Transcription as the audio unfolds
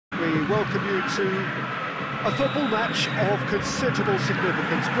welcome you to a football match of considerable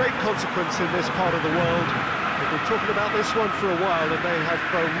significance, great consequence in this part of the world. We've been talking about this one for a while, and they have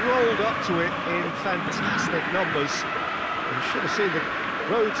rolled up to it in fantastic numbers. You should have seen the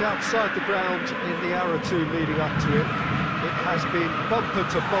roads outside the ground in the hour or two leading up to it. It has been bumper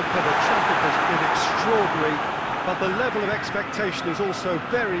to bumper, the traffic has been extraordinary, but the level of expectation is also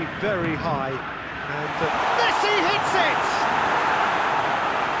very, very high. And Messi hits it!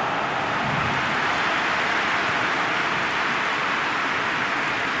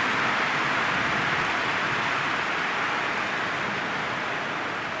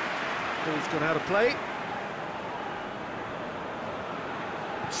 Ball's gone out of play.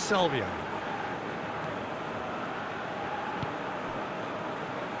 Salvio.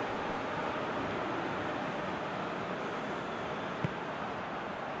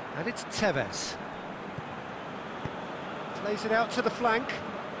 And it's Tevez. Plays it out to the flank.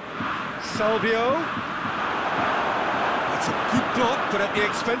 Salvio. That's a good block, but at the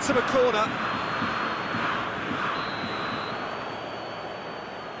expense of a corner.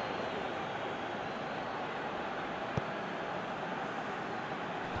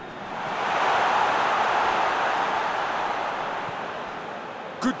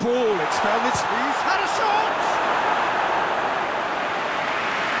 Good ball, it's found its... He's had a shot!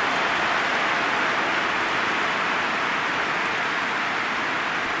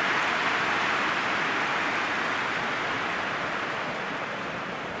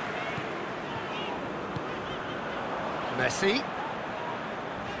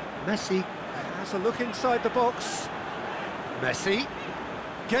 Messi has a look inside the box. Messi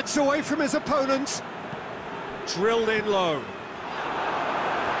gets away from his opponent. Drilled in low.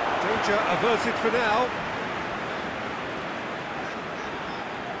 Danger averted for now.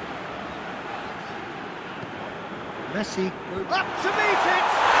 Messi up to meet it!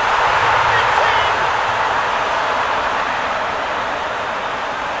 It's in!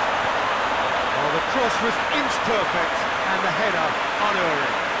 Oh, the cross was inch perfect, and the header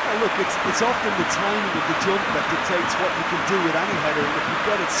unerring. Well, look, it's often the timing of the jump that dictates what you can do with any header, and if you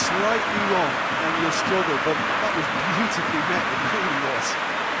get it slightly wrong, then you'll struggle, but that was beautifully met, it really was.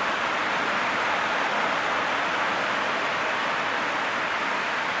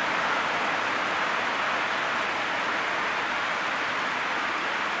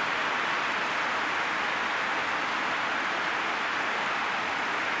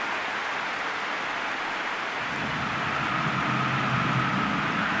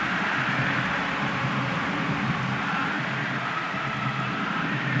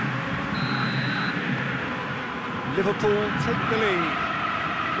 Liverpool take the lead.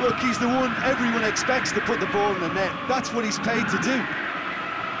 Look, he's the one everyone expects to put the ball in the net. That's what he's paid to do.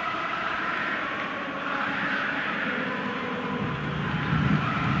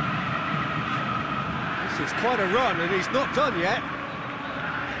 This is quite a run, and he's not done yet.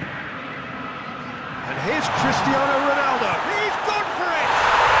 And here's Cristiano Ronaldo. He's gone for it!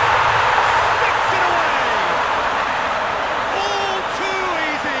 Sticks it away! All too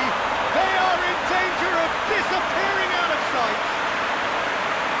easy. They are in danger of disappearing out of sight.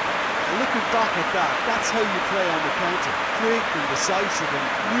 Looking back at that, that's how you play on the counter. Quick and decisive and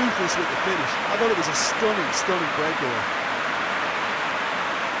ruthless with the finish. I thought it was a stunning, stunning breakaway.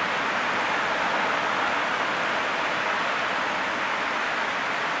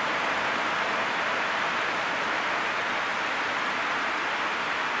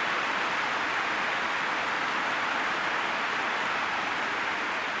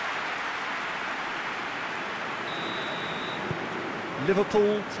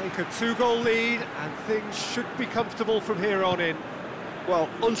 Liverpool take a 2-goal lead, and things should be comfortable from here on in. Well,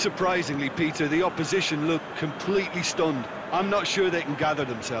 unsurprisingly, Peter, the opposition look completely stunned. I'm not sure they can gather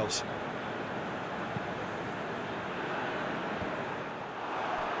themselves.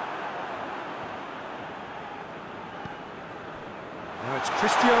 Now it's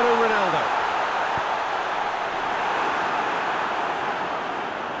Cristiano Ronaldo.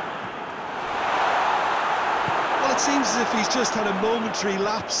 It seems as if he's just had a momentary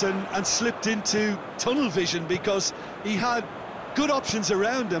lapse and slipped into tunnel vision, because he had good options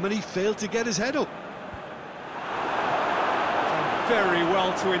around him and he failed to get his head up. Done very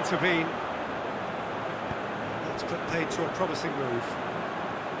well to intervene. That's put paid to a promising move.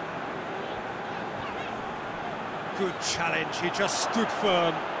 Good challenge, he just stood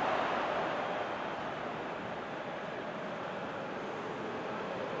firm.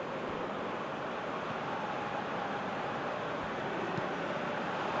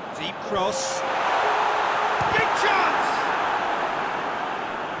 Deep cross. Big chance!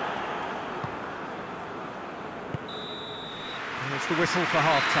 There's the whistle for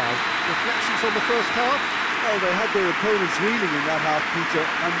half-time. Reflections on the first half? Well, they had their opponents reeling in that half, Peter,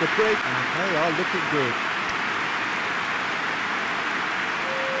 and the break, and they are looking good.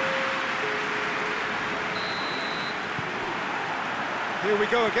 Here we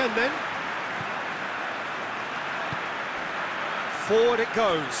go again then. Forward it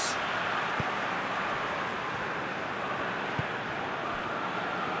goes.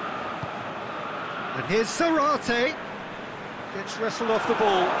 And here's Zarate. Gets wrestled off the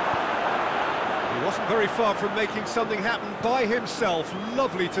ball. He wasn't very far from making something happen by himself.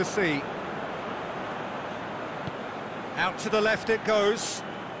 Lovely to see. Out to the left it goes.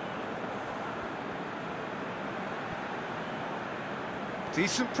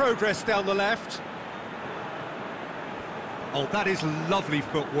 Decent progress down the left. Oh, that is lovely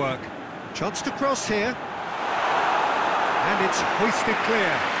footwork. Chance to cross here. And it's hoisted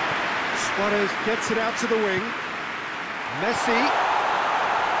clear. Suarez gets it out to the wing. Messi.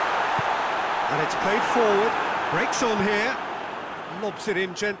 And it's played forward. Breaks on here. Lobs it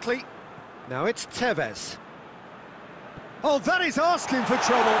in gently. Now it's Tevez. Oh, that is asking for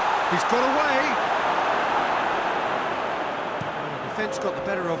trouble. He's got away. Defence got the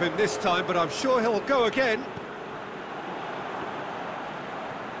better of him this time, but I'm sure he'll go again.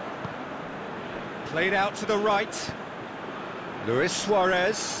 Played out to the right. Luis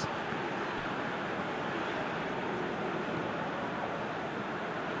Suarez.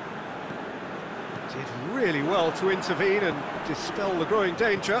 Did really well to intervene and dispel the growing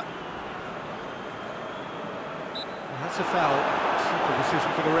danger. That's a foul. Simple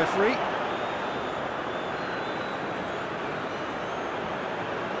decision for the referee.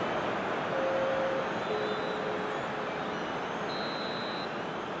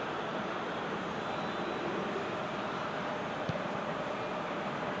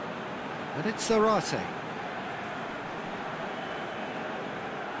 And it's Zarate.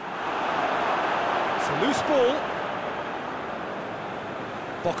 It's a loose ball.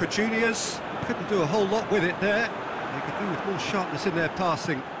 Boca Juniors couldn't do a whole lot with it there. They could do with more sharpness in their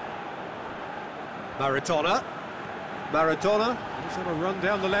passing. Maradona. Maradona. He's on a run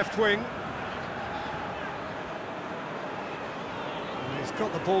down the left wing. And he's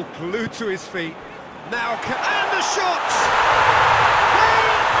got the ball glued to his feet. Now, and the shots!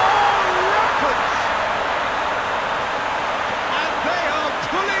 And they are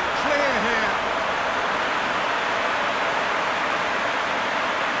pulling clear here.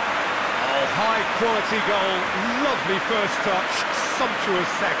 Oh, high quality goal, lovely first touch, sumptuous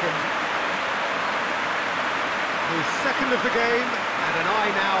second. His second of the game, and an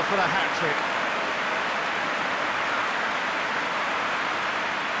eye now for the hat-trick.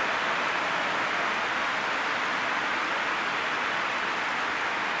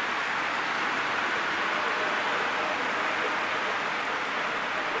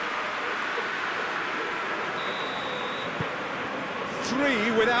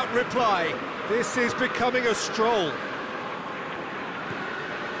 Three without reply. This is becoming a stroll.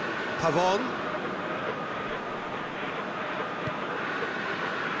 Pavon.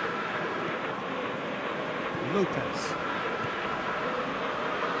 Lopez.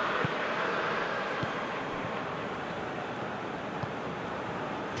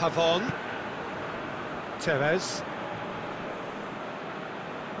 Pavon. Tevez.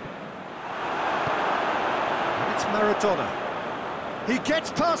 And it's Maradona. He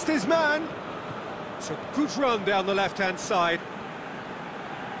gets past his man. It's a good run down the left-hand side.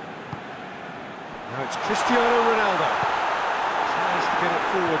 Now it's Cristiano Ronaldo. Tries to get it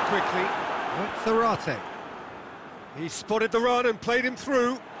forward quickly. Zarate. He spotted the run and played him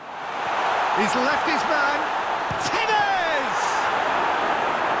through. He's left his man. Tevez!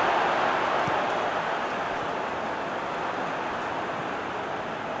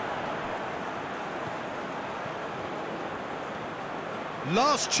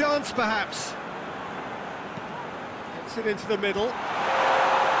 Last chance, perhaps. Gets it into the middle.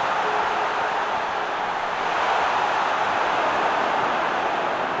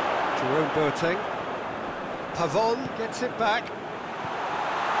 Jerome Boateng. Pavon gets it back.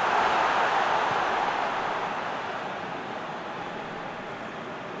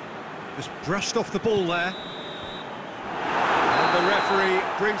 Just brushed off the ball there. And the referee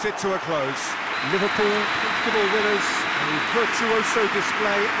brings it to a close. Liverpool, comfortable winners, and a virtuoso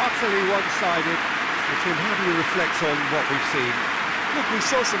display, utterly one-sided. But Tim, how do you reflect on what we've seen? Look, we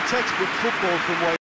saw some textbook football from